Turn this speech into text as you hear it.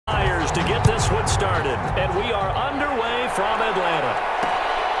to get this one started. And we are underway from Atlanta.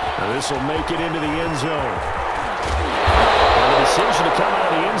 This will make it into the end zone. And the decision to come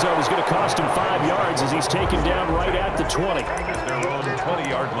out of the end zone is going to cost him 5 yards as he's taken down right at the 20. At their own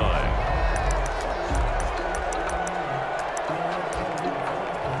 20-yard line.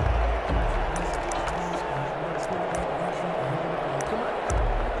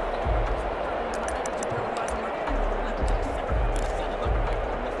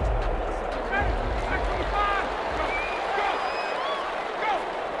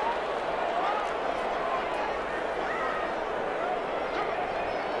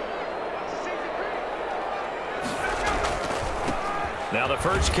 Now the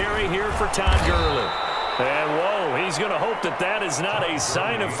first carry here for Todd Gurley. And, whoa, he's going to hope that that is not a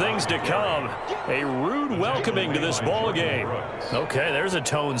sign of things to come. A rude welcoming to this ball game. Okay, there's a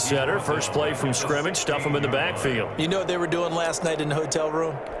tone setter. First play from scrimmage, stuff him in the backfield. You know what they were doing last night in the hotel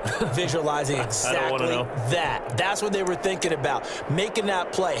room? Visualizing exactly that. That's what they were thinking about. Making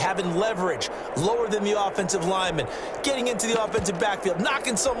that play, having leverage, lower than the offensive lineman, getting into the offensive backfield,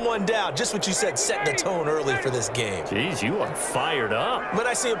 knocking someone down. Just what you said, setting the tone early for this game. Jeez, you are fired up. When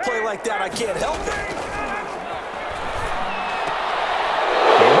I see a play like that, I can't help it.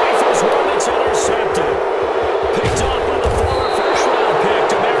 It's intercepted. Picked off by the former first-round pick,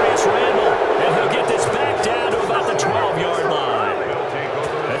 Demarius Randall. And he'll get this back down to about the 12-yard line.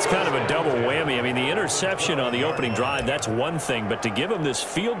 That's kind of a double whammy. I mean, the interception on the opening drive, that's one thing. But to give him this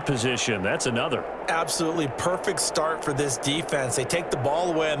field position, that's another. Absolutely perfect start for this defense. They take the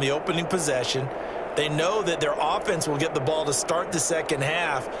ball away on the opening possession. They know that their offense will get the ball to start the second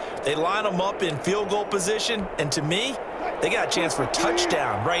half. They line them up in field goal position. And to me, they got a chance for a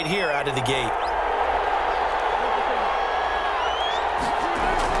touchdown right here out of the gate.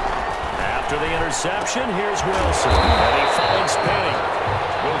 After the interception, here's Wilson. And he finds Penny.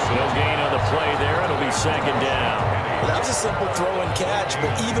 Wilson, no gain on the play there. It'll be second down. Well, that was a simple throw and catch,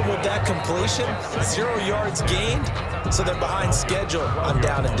 but even with that completion, 0 yards gained, so they're behind schedule on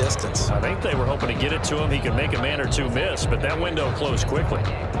down and distance. I think they were hoping to get it to him. He could make a man or two miss, but that window closed quickly.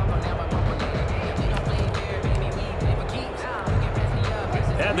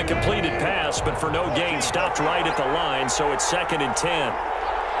 Had the completed pass, but for no gain, stopped right at the line, so it's 2nd and 10.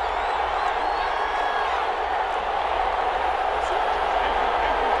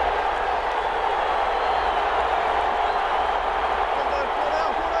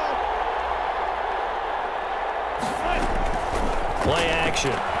 Play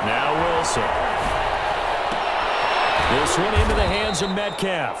action. Now Wilson. This one into the hands of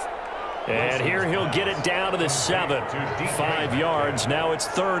Metcalf. And here he'll get it down to the 7. 5 yards. Now it's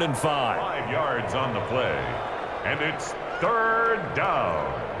 3rd and 5. 5 yards on the play. And it's 3rd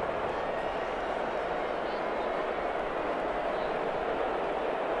down.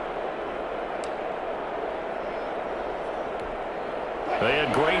 They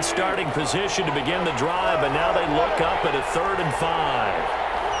had great starting position to begin the drive, but now they look up at a 3rd and 5.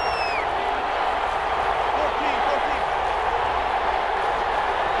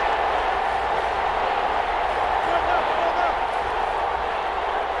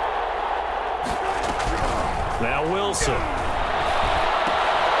 Now Wilson.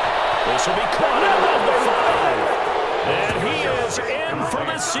 This will be caught at about the 5. And he is in for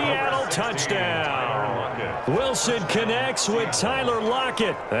the Seattle touchdown. Wilson connects with Tyler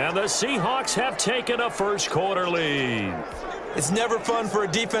Lockett. And the Seahawks have taken a first-quarter lead. It's never fun for a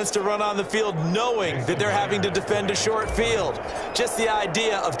defense to run on the field knowing that they're having to defend a short field. Just the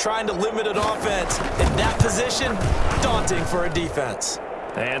idea of trying to limit an offense in that position, daunting for a defense.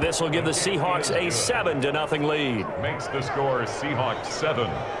 And this will give the Seahawks a 7-0 lead. Makes the score Seahawks 7,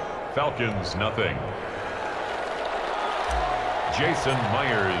 Falcons 0. Jason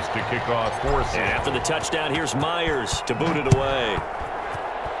Myers to kick off for Seahawks. And after the touchdown, here's Myers to boot it away.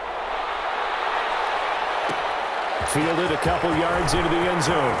 Fielded a couple yards into the end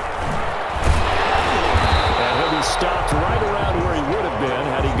zone. And he'll be stopped right around where he would have been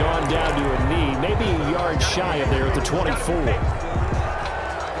had he gone down to a knee, maybe a yard shy of there at the 24.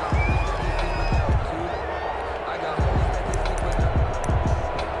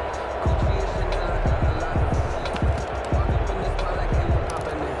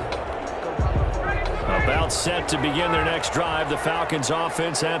 Set to begin their next drive, the Falcons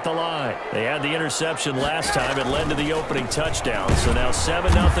offense at the line. They had the interception last time. It led to the opening touchdown. So now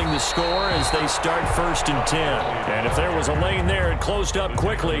 7-0 the score as they start 1st and 10. And if there was a lane there, it closed up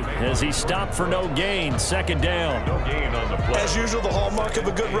quickly as he stopped for no gain. 2nd down. No gain on the play. As usual, the hallmark of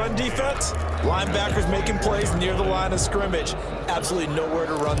a good run defense, linebackers making plays near the line of scrimmage. Absolutely nowhere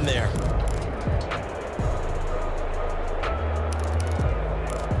to run there.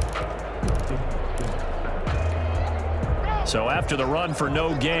 So after the run for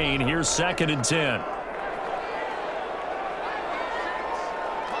no gain, here's 2nd and 10.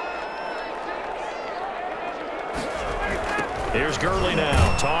 Here's Gurley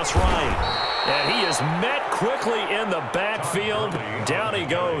now. Toss right. And he is met quickly in the backfield. Down he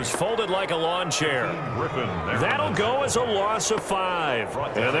goes, folded like a lawn chair. That'll go as a loss of 5.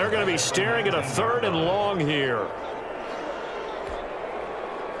 And they're going to be staring at a 3rd and long here.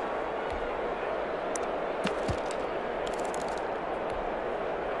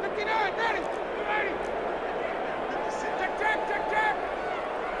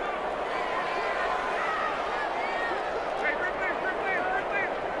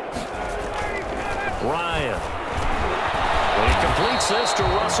 Ryan. He completes this to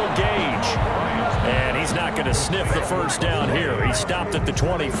Russell Gage. And he's not going to sniff the first down here. He stopped at the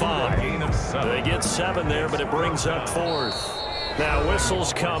 25. They get 7 there, but it brings up 4th. Now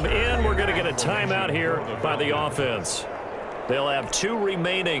whistles come in. We're going to get a timeout here by the offense. They'll have 2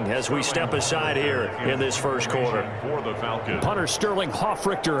 remaining as we step aside here in this first quarter. Punter Sterling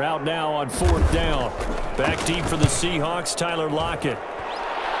Hoffrichter out now on 4th down. Back deep for the Seahawks, Tyler Lockett.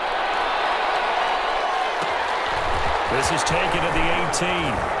 This is taken at the 18.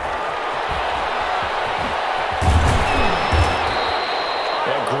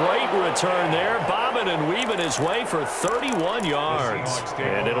 A great return there. Bobbing and weaving his way for 31 yards.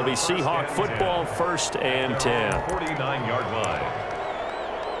 And it'll be Seahawk football, 1st and 10. 49-yard line.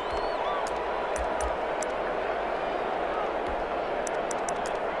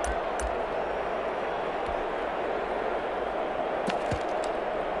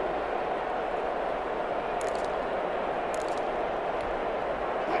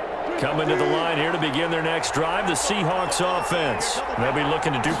 Coming to the line here to begin their next drive, the Seahawks offense. They'll be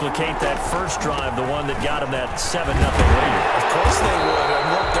looking to duplicate that first drive, the one that got them that 7-0 lead. Of course they would. And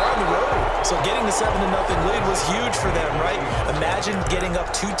look, they're on the road. So getting the 7-0 lead was huge for them, right? Imagine getting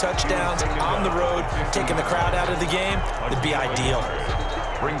up 2 touchdowns on the road, taking the crowd out of the game. It'd be ideal.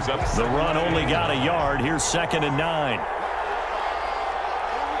 The run only got a yard. Here's 2nd and 9.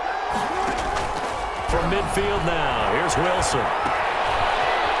 From midfield now, here's Wilson.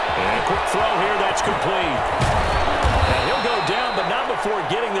 And a quick throw here, that's complete. And he'll go down, but not before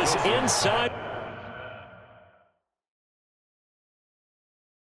getting this inside.